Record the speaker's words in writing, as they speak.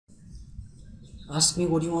Ask me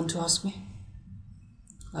what you want to ask me.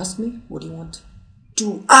 Ask me what you want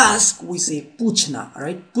to ask. We say puchna,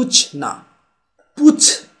 right? Puchna.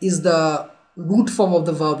 Puch is the root form of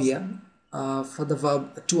the verb here. For the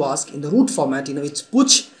verb to ask in the root format, it's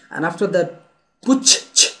puch, and after that puch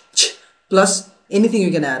plus anything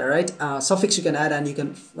you can add, right? Suffix you can add, and you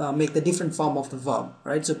can make the different form of the verb,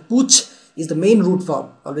 right? So puch is the main root verb,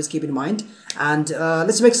 always keep in mind. And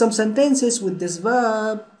let's make some sentences with this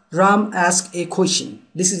verb. Ram asked a question.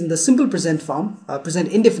 This is in the simple present form,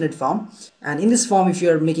 present indefinite form. And in this form, if you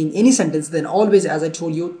are making any sentence, then always, as I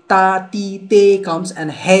told you, ta, ti, te comes,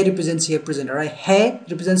 and hai represents here present, alright? Hai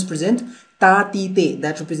represents present, ta, ti, te,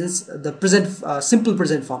 that represents the present, simple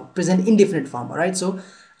present form, present indefinite form, alright? So,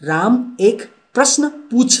 Ram ek prashna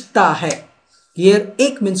puchta hai. Here,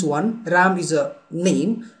 ek means one, Ram is a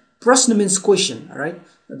name, prashna means question, alright?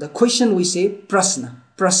 The question we say prashna,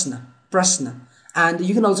 prashna, prashna. And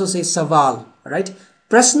you can also say saval, right?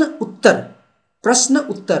 Prashna uttar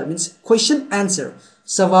means question answer.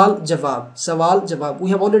 Saval jawab. We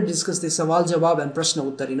have already discussed this saval jawab and prashna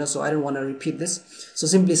uttar, so I don't want to repeat this. So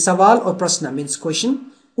simply saval or prashna means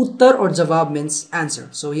question, uttar or jawab means answer.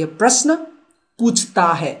 So here prashna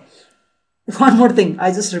puchta hai. One more thing,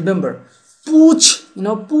 I just remember, pooch,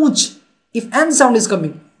 pooch. If n sound is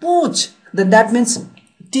coming, pooch, then that means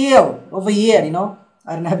tail over here,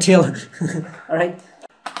 I don't have tail. All right,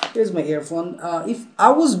 here's my earphone. If I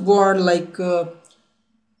was born like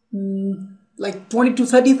 20 to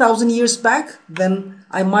 30,000 years back, then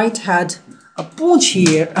I might had a pooch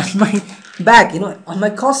here on my back, on my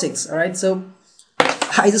coccyx. All right, so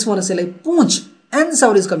I just want to say like pooch, and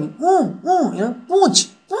sound is coming. Pooch.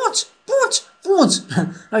 All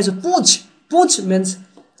right, so pooch means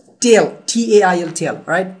tail, tail, tail.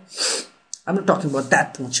 Right. I'm not talking about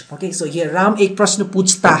that pooch. Okay, so here Ram ek prashna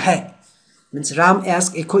puchta hai means Ram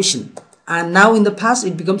asked a question, and now in the past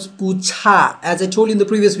it becomes pucha. As I told you in the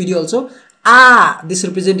previous video also, this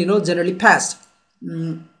represent generally past,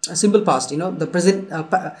 a simple past, the present,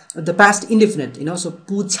 the past indefinite, so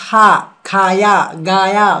pucha, khaya,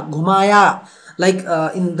 gaya, ghumaya. Like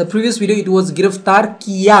in the previous video it was giraftar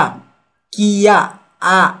kiya,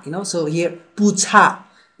 so here pucha,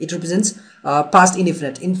 it represents past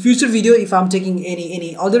indefinite. In future video, if I'm taking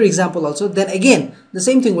any other example also, then again the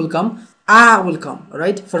same thing will come, will come,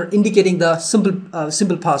 right, for indicating the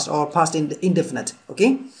simple past or past indefinite.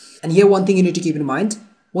 Okay, and here one thing you need to keep in mind,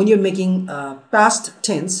 when you're making past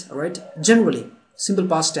tense, right, generally simple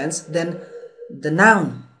past tense, then the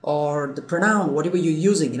noun or the pronoun, whatever you're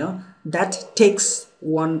using, that takes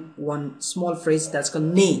one small phrase that's called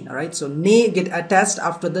ne. All right, so ne get attached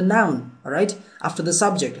after the noun, all right, after the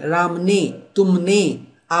subject. Ram ne, tum ne,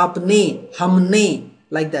 aap ne, hum ne,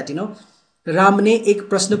 like that. Ram ne ek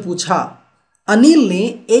prashna pucha, Anil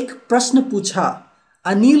ne ek prashna pucha,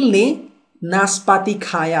 Anil ne naspati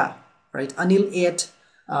khaya, right? Anil ate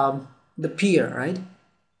the pear, right?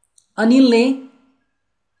 Anil ne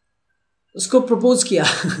usko propose kiya.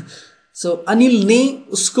 So Anil ne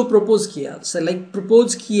usko propose kiya. So like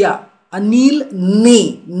propose kiya. Anil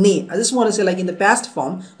ne. I just want to say like in the past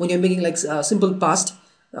form, when you're making like simple past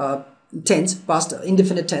tense, past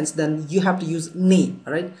indefinite tense, then you have to use ne.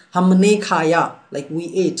 Alright. Humne khaya, like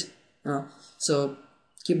we ate. So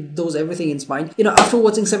keep those everything in mind. After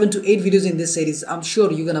watching 7 to 8 videos in this series, I'm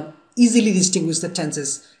sure you're gonna easily distinguish the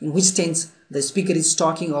tenses, in which tense the speaker is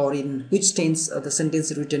talking or in which tense the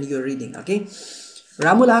sentence written you're reading. Okay.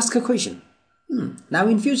 Ram will ask a question. Now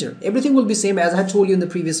in future, everything will be same as I had told you in the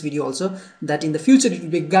previous video also, that in the future it will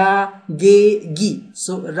be ga, ge, gi.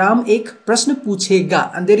 So Ram ek prashna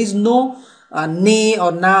puchega, and there is no ne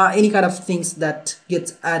or na, any kind of things that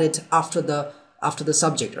gets added after the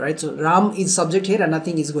subject, right? So Ram is subject here and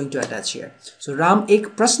nothing is going to attach here. So Ram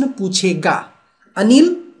ek prashna puchega.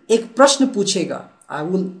 Anil ek prashna puchega.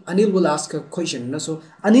 Anil will ask a question. So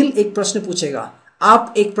Anil ek prashna puchega.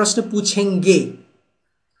 Aap ek prashna puchenge.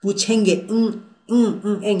 Puchenge,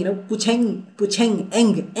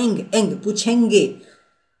 puchenge,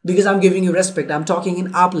 because I'm giving you respect. I'm talking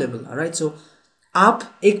in aap level, all right? So, aap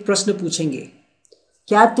ek prashna puchenge.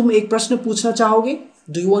 Kya tum ek prashna पूछना चाहोगे?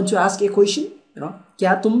 Do you want to ask a question?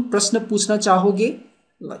 Kya tum prashna पूछना चाहोगे?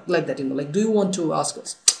 Like that, like do you want to ask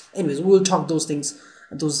us? Anyways, we will talk those things,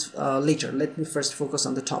 later. Let me first focus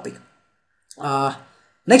on the topic.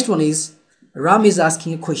 Next one is Ram is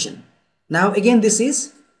asking a question. Now again, this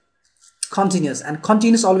is continuous, and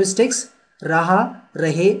continuous always takes raha,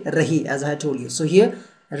 rahe, rahi, as I had told you. So here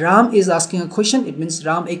Ram is asking a question. It means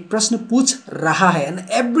Ram ek prashna pooch raha hai, and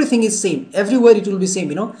everything is same. Everywhere it will be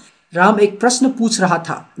same. Ram ek prashna pooch raha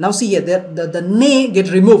tha. Now see here, the ne get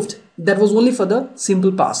removed. That was only for the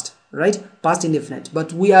simple past. right? Past indefinite,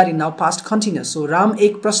 but we are in now past continuous. So Ram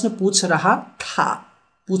ek prashna पूछ रहा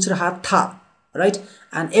था, right?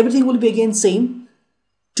 And everything will be again same.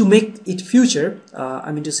 To make it future,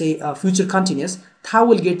 I mean to say future continuous, tha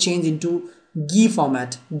will get changed into gay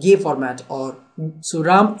format, or so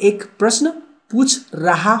Ram ek prashna पूछ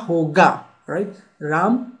रहा होगा, right?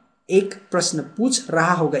 Ram ek prashna पूछ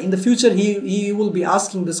रहा होगा. In the future, he will be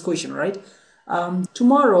asking this question, right?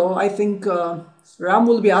 Tomorrow, I think Ram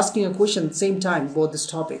will be asking a question same time about this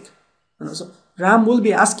topic. So Ram will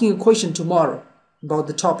be asking a question tomorrow about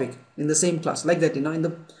the topic in the same class, like that, in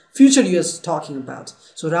the future you are talking about.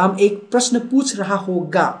 So Ram ek prashna पूछ रहा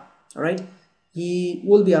होगा, alright? He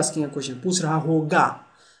will be asking a question, पूछ रहा होगा.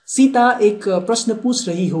 सीता एक प्रश्न पूछ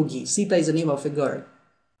रही होगी. Sita is the name of a girl.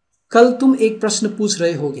 कल तुम एक प्रश्न पूछ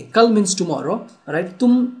रहे होगे. कल means tomorrow, right?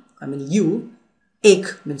 तुम, I mean you. एक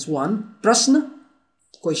means one. प्रश्न,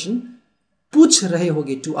 question. पूछ रहे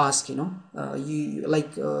होगे, to ask, you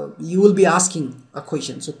will be asking a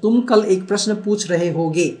question. So तुम कल एक प्रश्न पूछ रहे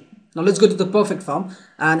होगे. Now let's go to the perfect form.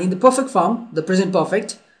 And in the perfect form, the present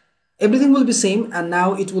perfect, everything will be same, and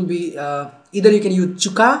now it will be either you can use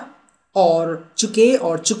chuka or chuke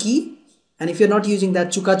or chuki. And if you're not using that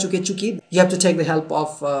chuka, chuke, chuki, you have to take the help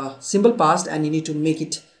of simple past, and you need to make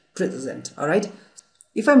it present. All right.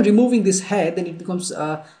 If I'm removing this hai, then it becomes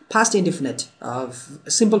past indefinite,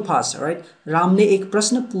 simple past. All right. Ram ne ek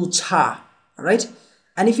prashna pucha. All right.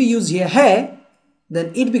 And if you use here hai,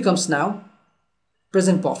 then it becomes now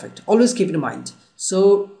present perfect. Always keep in mind.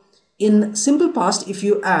 So in simple past, if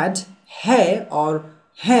you add hai or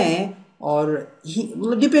he,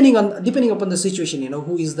 depending upon the situation,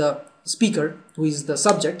 who is the speaker, who is the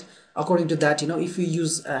subject, according to that, if you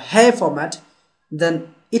use a hai format,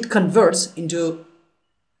 then it converts into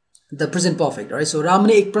the present perfect, right? So Ram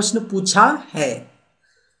ne ek prashna pucha hai.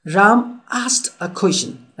 Ram asked a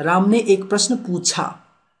question. Ram ne ek prashna pucha.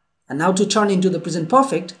 And now to turn into the present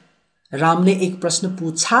perfect, Ram ne ek prashna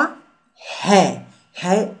pucha hai.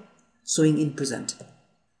 Hai showing in present.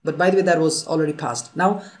 But by the way, that was already past.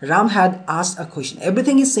 Now Ram had asked a question.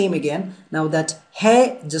 Everything is same again. Now that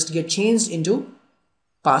hai just get changed into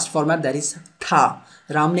past format, that is tha.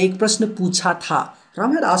 Ram ne ek prashna pucha tha.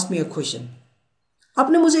 Ram had asked me a question.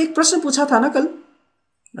 आपने मुझे एक प्रश्न पूछा था ना कल,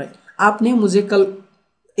 right? आपने मुझे कल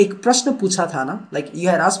एक प्रश्न पूछा था ना, like you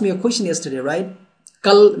had asked me a question yesterday, right?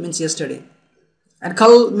 कल means yesterday, and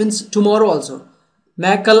कल means tomorrow also.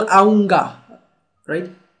 मैं कल आऊँगा, right?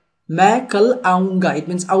 मैं कल आऊँगा, it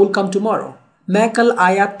means I will come tomorrow. मैं कल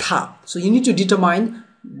आया था. So you need to determine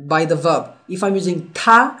by the verb. If I'm using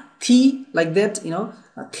था, thi like that,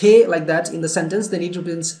 the like that in the sentence, then it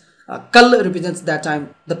represents kal represents that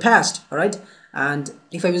time, the past, all right? And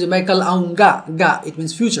if I'm using मैं कल आऊँगा, ga, it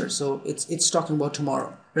means future, so it's talking about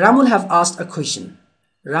tomorrow. Ram will have asked a question.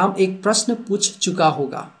 Ram एक प्रश्न पूछ चुका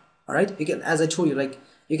होगा, all right? You can, as I told you, like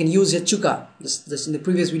you can use here chuka. This in the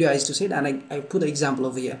previous video I used to say it, and I put the example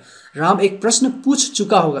over here. Ram एक प्रश्न पूछ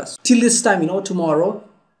चुका होगा. Till this time, tomorrow,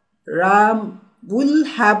 Ram will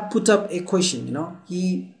have put up a question.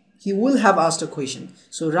 He will have asked a question.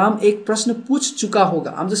 So Ram एक प्रश्न पूछ चुका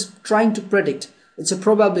होगा. I'm just trying to predict. It's a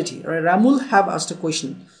probability, right? Ram will have asked a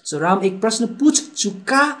question. So Ram एक प्रश्न पूछ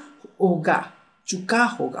चुका होगा. चुका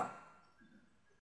होगा.